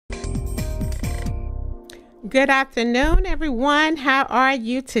Good afternoon, everyone. How are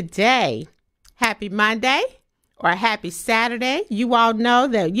you today? Happy Monday or happy Saturday. You all know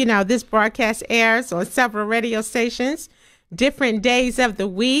that, this broadcast airs on several radio stations, different days of the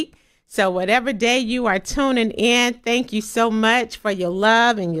week. So whatever day you are tuning in, thank you so much for your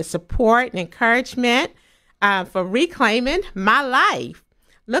love and your support and encouragement for reclaiming my life.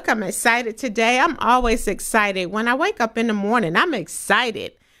 Look, I'm excited today. I'm always excited. When I wake up in the morning, I'm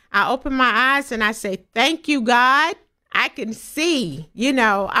excited. I open my eyes and I say, thank you, God. I can see,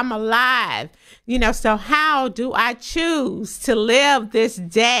 I'm alive. So how do I choose to live this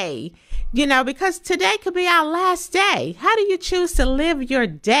day? Because today could be our last day. How do you choose to live your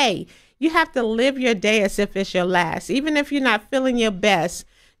day? You have to live your day as if it's your last. Even if you're not feeling your best,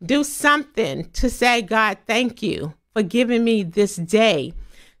 do something to say, God, thank you for giving me this day.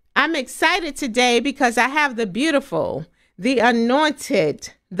 I'm excited today because I have the beautiful, the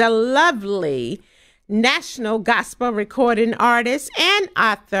anointed, the lovely national gospel recording artist and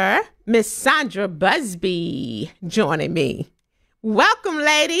author, Miss Sandra Busby, joining me. Welcome,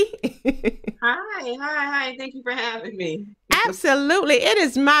 lady. Hi. Thank you for having me. Absolutely. It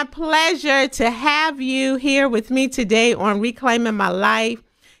is my pleasure to have you here with me today on Reclaiming My Life.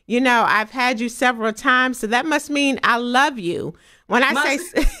 I've had you several times, so that must mean I love you. When I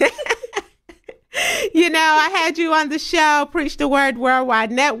say... I had you on the show, Preach the Word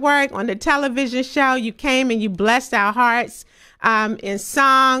Worldwide Network, on the television show. You came and you blessed our hearts in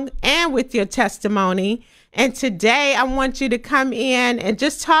song and with your testimony. And today I want you to come in and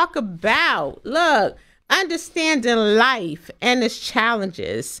just talk about, understanding life and its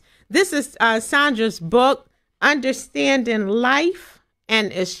challenges. This is Sandra's book, Understanding Life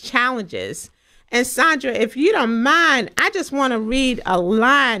and Its Challenges. And Sandra, if you don't mind, I just want to read a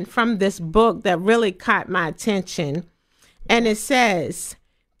line from this book that really caught my attention. And it says,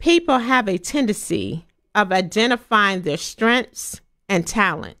 people have a tendency of identifying their strengths and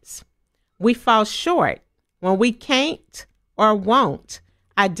talents. We fall short when we can't or won't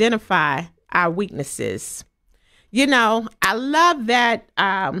identify our weaknesses. I love that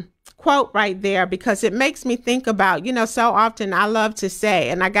quote right there because it makes me think about, so often I love to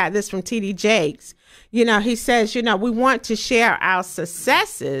say, and I got this from T.D. Jakes, he says, we want to share our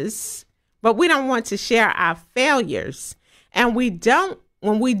successes, but we don't want to share our failures. And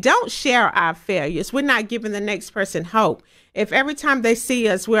when we don't share our failures, we're not giving the next person hope. If every time they see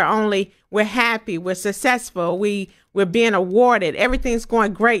us, we're happy, we're successful, we're being awarded, everything's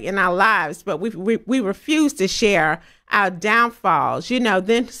going great in our lives, but we refuse to share our downfalls,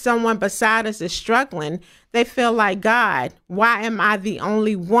 then someone beside us is struggling. They feel like, God, why am I the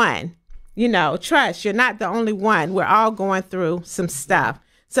only one? Trust, you're not the only one. We're all going through some stuff.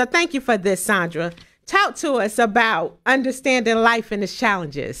 So thank you for this, Sandra. Talk to us about understanding life and its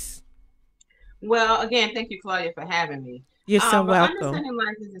challenges. Well, again, thank you, Claudia, for having me. You're so welcome. Understanding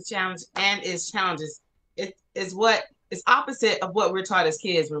life is a challenge and its challenges. It is what is opposite of what we're taught as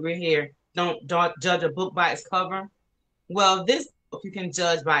kids when we're here. Don't judge a book by its cover. Well, this book you can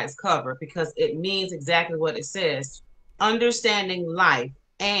judge by its cover because it means exactly what it says. Understanding life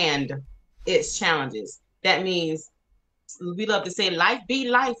and its challenges. That means we love to say life be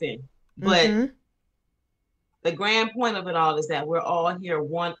lifing, but the grand point of it all is that we're all here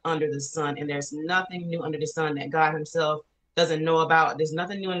one under the sun, and there's nothing new under the sun that God himself doesn't know about. There's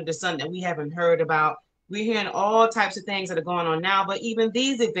nothing new under the sun that we haven't heard about. We're hearing all types of things that are going on now, but even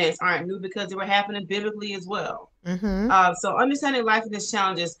these events aren't new because they were happening biblically as well. So understanding life and its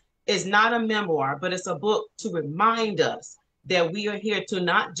challenges is not a memoir, but it's a book to remind us that we are here to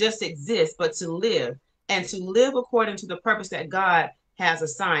not just exist, but to live, and to live according to the purpose that God has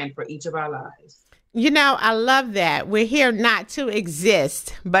assigned for each of our lives. I love that. We're here not to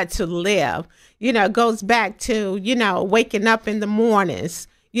exist, but to live. It goes back to, waking up in the mornings,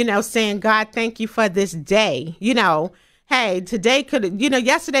 saying, God, thank you for this day. Hey, today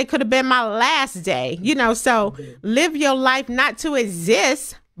yesterday could have been my last day, so live your life not to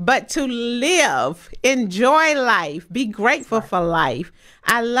exist, but to live, enjoy life, be grateful for life.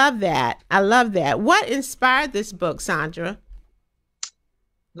 I love that. I love that. What inspired this book, Sandra?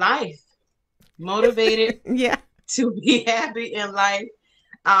 Life. Motivated to be happy in life.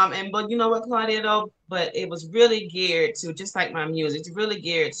 But you know what, Claudia, though, but it was really geared to, just like my music, it's really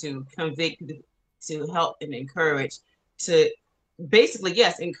geared to convict, to help and encourage, to basically,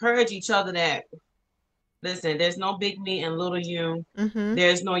 yes, encourage each other that, listen, there's no big me and little you.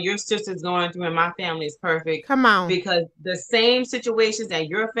 There's no your sister's going through and my family is perfect. Come on. Because the same situations that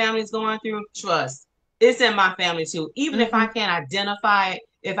your family's going through, trust, it's in my family too. Even if I can't identify it,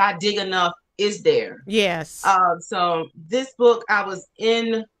 if I dig enough, it's there. Yes. So this book, I was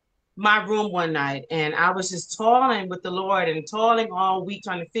in my room one night, and I was just toiling with the Lord and toiling all week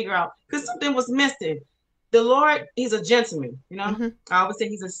trying to figure out because something was missing. The Lord, He's a gentleman, you know. Mm-hmm. I always say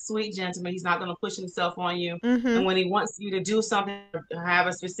He's a sweet gentleman. He's not going to push Himself on you. Mm-hmm. And when He wants you to do something, or have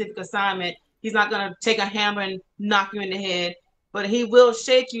a specific assignment, He's not going to take a hammer and knock you in the head. But He will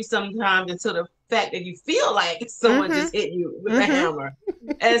shake you sometimes until the fact that you feel like someone Mm-hmm. just hit you with a Mm-hmm. hammer.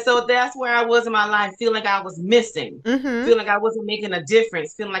 And so that's where I was in my life, feeling like I was missing, Mm-hmm. feeling like I wasn't making a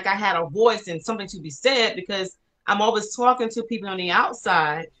difference, feeling like I had a voice and something to be said because I'm always talking to people on the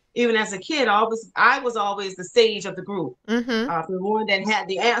outside. Even as a kid, I was always the sage of the group, Mm-hmm. the one that had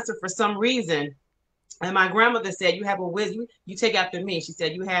the answer for some reason. And my grandmother said, "You have a wisdom. You take after me." She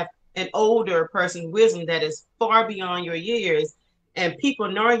said, "You have an older person wisdom that is far beyond your years, and people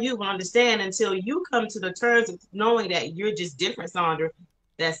nor you will understand until you come to the terms of knowing that you're just different, Sandra.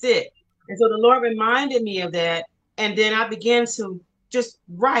 That's it." And so the Lord reminded me of that, and then I began to just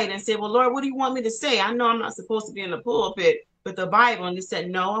write and say, "Well, Lord, what do you want me to say? I know I'm not supposed to be in the pulpit with the Bible." And He said,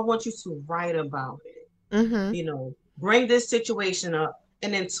 "No, I want you to write about it. Mm-hmm. Bring this situation up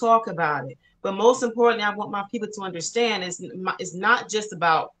and then talk about it. But most importantly, I want my people to understand it's not just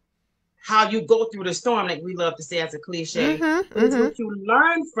about how you go through the storm, like we love to say as a cliche, Mm-hmm. but it's Mm-hmm. what you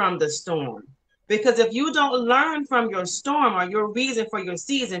learn from the storm. Because if you don't learn from your storm or your reason for your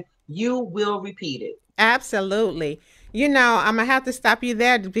season, you will repeat it." Absolutely. I'm gonna have to stop you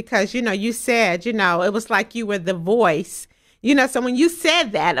there because you said, it was like you were the voice. So when you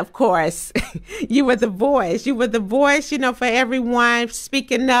said that, of course, you were the voice. You were the voice, for everyone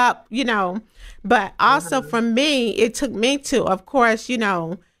speaking up, But also Mhm. for me, it took me to, of course,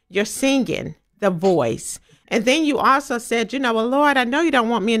 you're singing the voice. And then you also said, well, Lord, I know you don't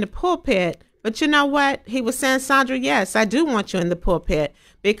want me in the pulpit, but you know what? He was saying, Sandra, yes, I do want you in the pulpit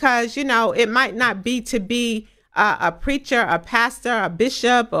because, it might not be to be a preacher, a pastor, a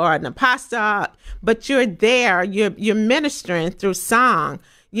bishop, or an apostle, but you're there, you're ministering through song.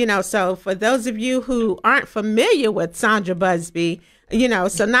 So for those of you who aren't familiar with Sandra Busby,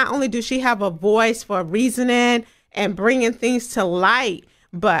 so not only does she have a voice for reasoning and bringing things to light,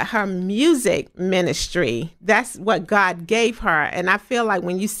 but her music ministry, that's what God gave her. And I feel like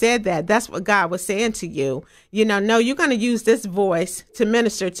when you said that, that's what God was saying to you. No, you're going to use this voice to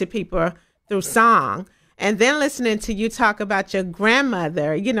minister to people through song. And then listening to you talk about your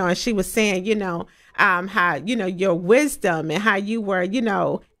grandmother, and she was saying, how, your wisdom and how you were,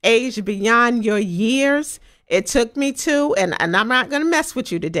 aged beyond your years. It took me to, and I'm not going to mess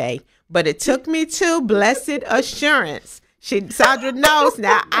with you today, but it took me to Blessed Assurance. Sandra knows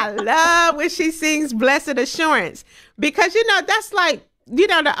now. I love when she sings Blessed Assurance because, that's like,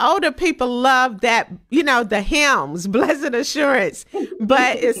 the older people love that, the hymns, Blessed Assurance.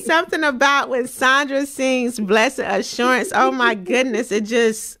 But it's something about when Sandra sings Blessed Assurance. Oh my goodness. It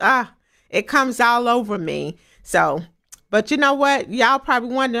just, it comes all over me. So, but you know what? Y'all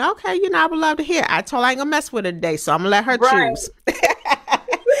probably wondering, okay, I would love to hear. I told her I ain't gonna mess with her today. So I'm gonna let her choose.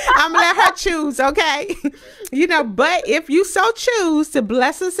 I'm gonna let her choose, okay? But if you so choose to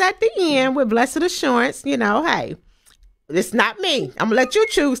bless us at the end with Blessed Assurance, hey, it's not me. I'm gonna let you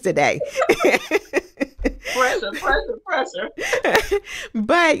choose today. Pressure.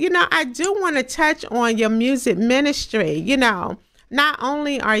 But I do want to touch on your music ministry. Not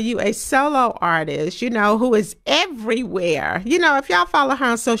only are you a solo artist, who is everywhere. If y'all follow her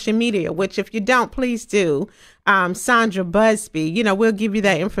on social media, which if you don't, please do. Sandra Busby, we'll give you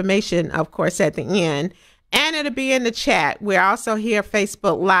that information, of course, at the end. And it'll be in the chat. We're also here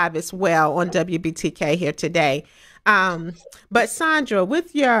Facebook Live as well on WBTK here today. But Sandra,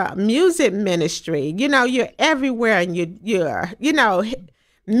 with your music ministry, you're everywhere and you're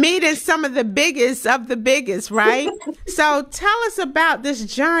meeting some of the biggest, right? So tell us about this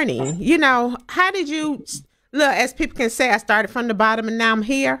journey. How did you, look, as people can say, I started from the bottom and now I'm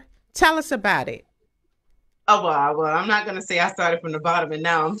here. Tell us about it. Oh, well, I'm not going to say I started from the bottom and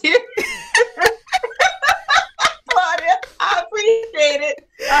now I'm here. Claudia, I appreciate it.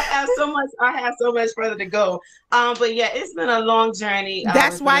 I have so much further to go. But yeah, it's been a long journey.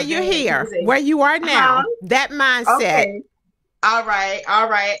 That's why you're here, where you are now. That mindset. Okay. All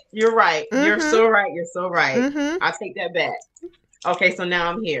right. You're right. Mm-hmm. You're so right. Mm-hmm. I'll take that back. Okay, so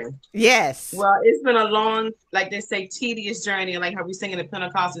now I'm here. Yes. Well, it's been a long, like they say, tedious journey, like how we sing in the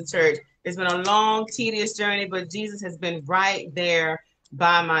Pentecostal church. It's been a long, tedious journey, but Jesus has been right there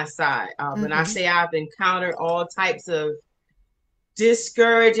by my side. When I say I've encountered all types of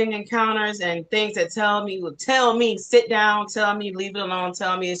discouraging encounters and things that tell me, sit down, tell me, leave it alone,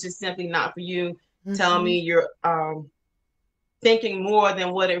 tell me it's just simply not for you, tell me you're thinking more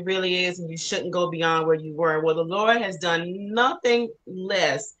than what it really is and you shouldn't go beyond where you were. Well, the Lord has done nothing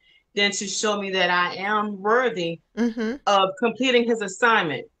less than to show me that I am worthy Mm-hmm. of completing his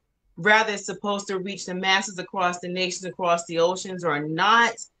assignment. Rather, it's supposed to reach the masses across the nations, across the oceans, or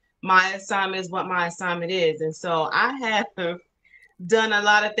not. My assignment is what my assignment is. And so I have done a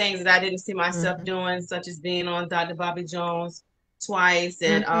lot of things that I didn't see myself Mm-hmm. doing, such as being on Dr. Bobby Jones twice.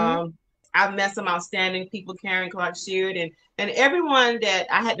 And Mm-hmm. I've met some outstanding people, Karen Clark Sheard, and everyone that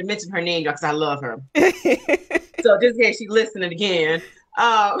I had to mention her name because I love her. So just in case she listening again.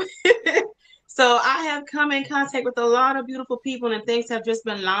 Um, so I have come in contact with a lot of beautiful people, and things have just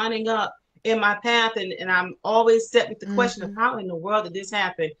been lining up in my path. And I'm always set with the question of Mm-hmm. how in the world did this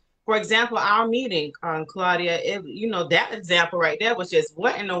happen? For example, our meeting, Claudia, that example right there was just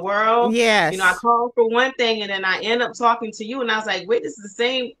what in the world? I Yes. called for one thing and then I end up talking to you and I was like, wait, this is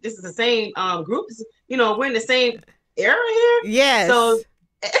the same group. We're in the same era here. So Yes.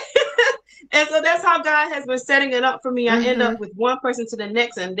 and so that's how God has been setting it up for me. I end Mm-hmm. up with one person to the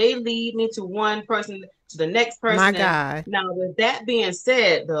next, and they lead me to one person to the next My person. And God. now, with that being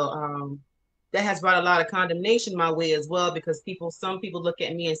said, though, that has brought a lot of condemnation my way as well, because some people look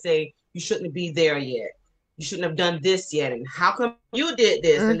at me and say, "You shouldn't be there yet. You shouldn't have done this yet. And how come you did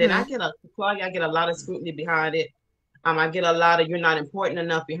this?" And then Mm-hmm. I get a lot of scrutiny behind it. I get a lot of "you're not important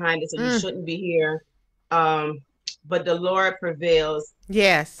enough" behind it, so you Mm. shouldn't be here. But the Lord prevails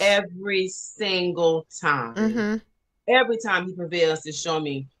Yes. every single time. Mm-hmm. Every time he prevails to show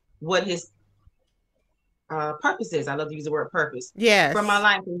me what his purpose is. I love to use the word purpose for my Yes.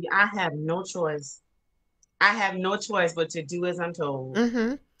 life. And I have no choice. I have no choice but to do as I'm told.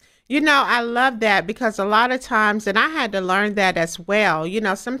 Mm-hmm. I love that because a lot of times, and I had to learn that as well,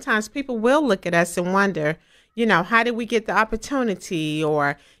 sometimes people will look at us and wonder, how did we get the opportunity?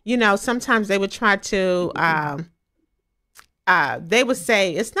 Or, sometimes they would try to, they would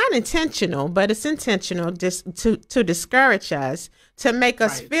say it's not intentional, but it's intentional just to discourage us, to make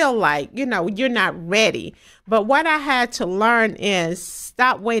us Right. feel like, you're not ready. But what I had to learn is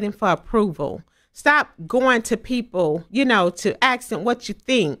stop waiting for approval. Stop going to people, to ask them what you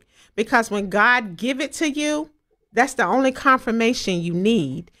think. Because when God give it to you, that's the only confirmation you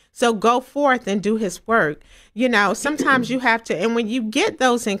need. So go forth and do his work. Sometimes you have to, and when you get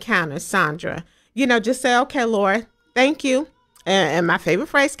those encounters, Sandra, just say, okay, Lord, thank you. And my favorite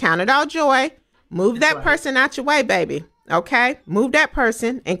phrase, count it all joy. Move That's that right. person out your way, baby. Okay? Move that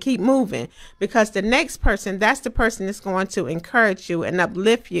person and keep moving, because the next person, that's the person that's going to encourage you and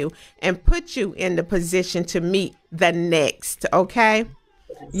uplift you and put you in the position to meet the next. Okay?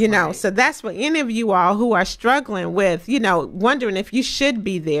 That's right. So that's what any of you all who are struggling with, wondering if you should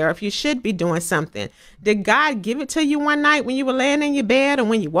be there, if you should be doing something. Did God give it to you one night when you were laying in your bed or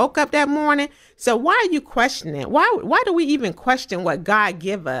when you woke up that morning? So why are you questioning it? Why do we even question what God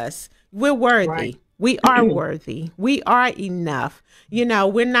give us? We're worthy. Right. We are worthy. We are enough.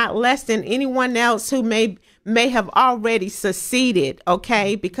 We're not less than anyone else who may have already succeeded,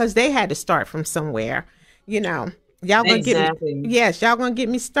 okay? Because they had to start from somewhere, Y'all gonna get me. Exactly. Yes, y'all gonna get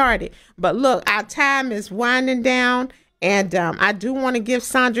me started. But look, our time is winding down, and I do want to give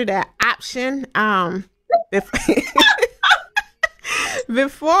Sandra that option.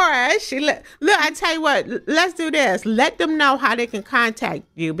 Before she look, I tell you what. Let's do this. Let them know how they can contact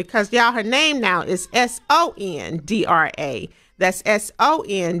you, because y'all, her name now is Sondra. That's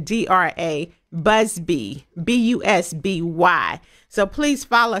Sondra Busby, Busby. So please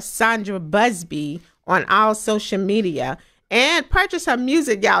follow Sandra Busby on all social media and purchase her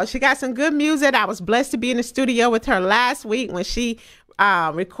music, y'all. She got some good music. I was blessed to be in the studio with her last week when she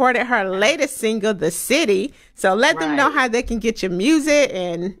recorded her latest single, The City. So let them know Right. how they can get your music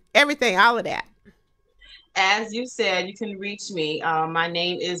and everything, all of that. As you said, you can reach me. My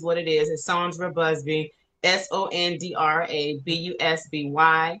name is what it is. It's Sondra Busby,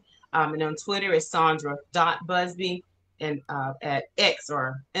 SondraBusby. And on Twitter, it's Sondra.Busby. And at X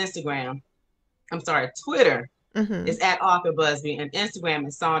or Instagram, I'm sorry, Twitter Mm-hmm. is at Author Busby, and Instagram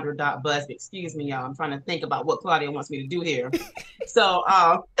is Sondra.Busby. Excuse me, y'all. I'm trying to think about what Claudia wants me to do here. So,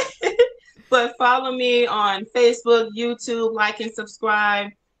 but follow me on Facebook, YouTube, like and subscribe,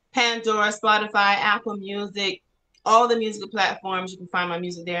 Pandora, Spotify, Apple Music, all the music platforms. You can find my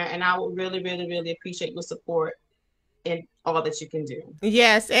music there, and I would really, really, really appreciate your support in all that you can do.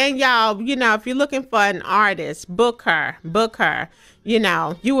 Yes, and y'all, if you're looking for an artist, book her.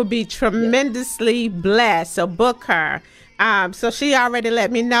 You will be tremendously blessed. So book her. So she already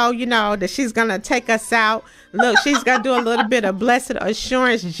let me know, that she's gonna take us out. Look, she's gonna do a little bit of blessed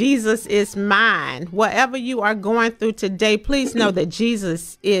assurance. Jesus is mine. Whatever you are going through today, please know that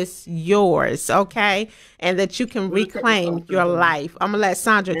Jesus is yours, okay? And that you can reclaim your life. I'm gonna let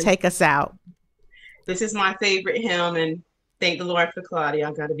Sandra take us out. This is my favorite hymn, and Thank the Lord for Claudia.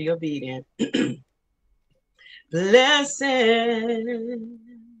 I got to be obedient. Blessed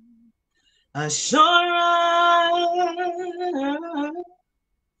assurance,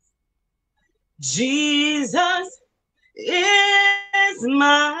 Jesus is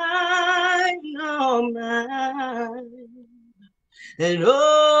mine, oh mine, and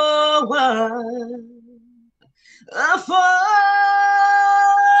oh what a foretaste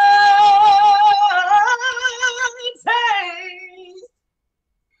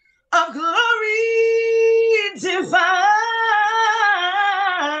of glory divine.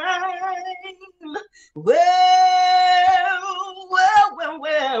 Well,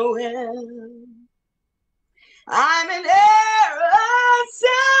 I'm an heir of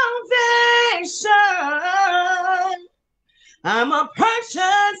salvation. I'm a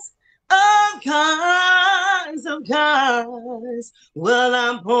purchase of God's. Well,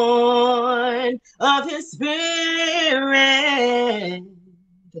 I'm born of His Spirit,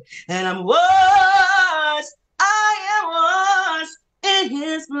 and I'm washed. I am washed in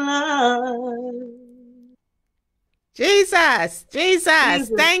His blood. Jesus.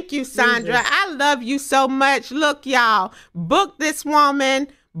 Thank you, Sandra. Jesus. I love you so much. Look, y'all, book this woman,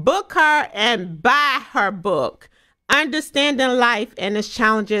 book her, and buy her book, Understanding Life and Its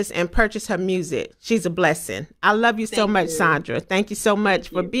Challenges, and purchase her music. She's a blessing. I love you so much, Sandra. Thank you so much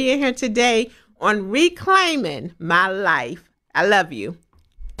for being here today on Reclaiming My Life. I love you.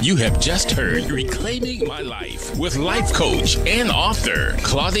 You have just heard Reclaiming My Life with life coach and author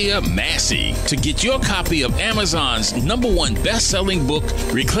Claudia Massey. To get your copy of Amazon's #1 best-selling book,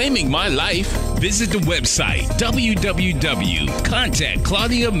 Reclaiming My Life, visit the website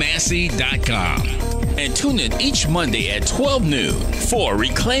www.contactclaudiamassey.com. And tune in each Monday at 12 noon for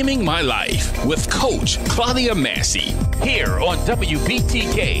Reclaiming My Life with Coach Claudia Massey here on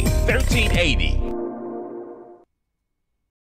WBTK 1380.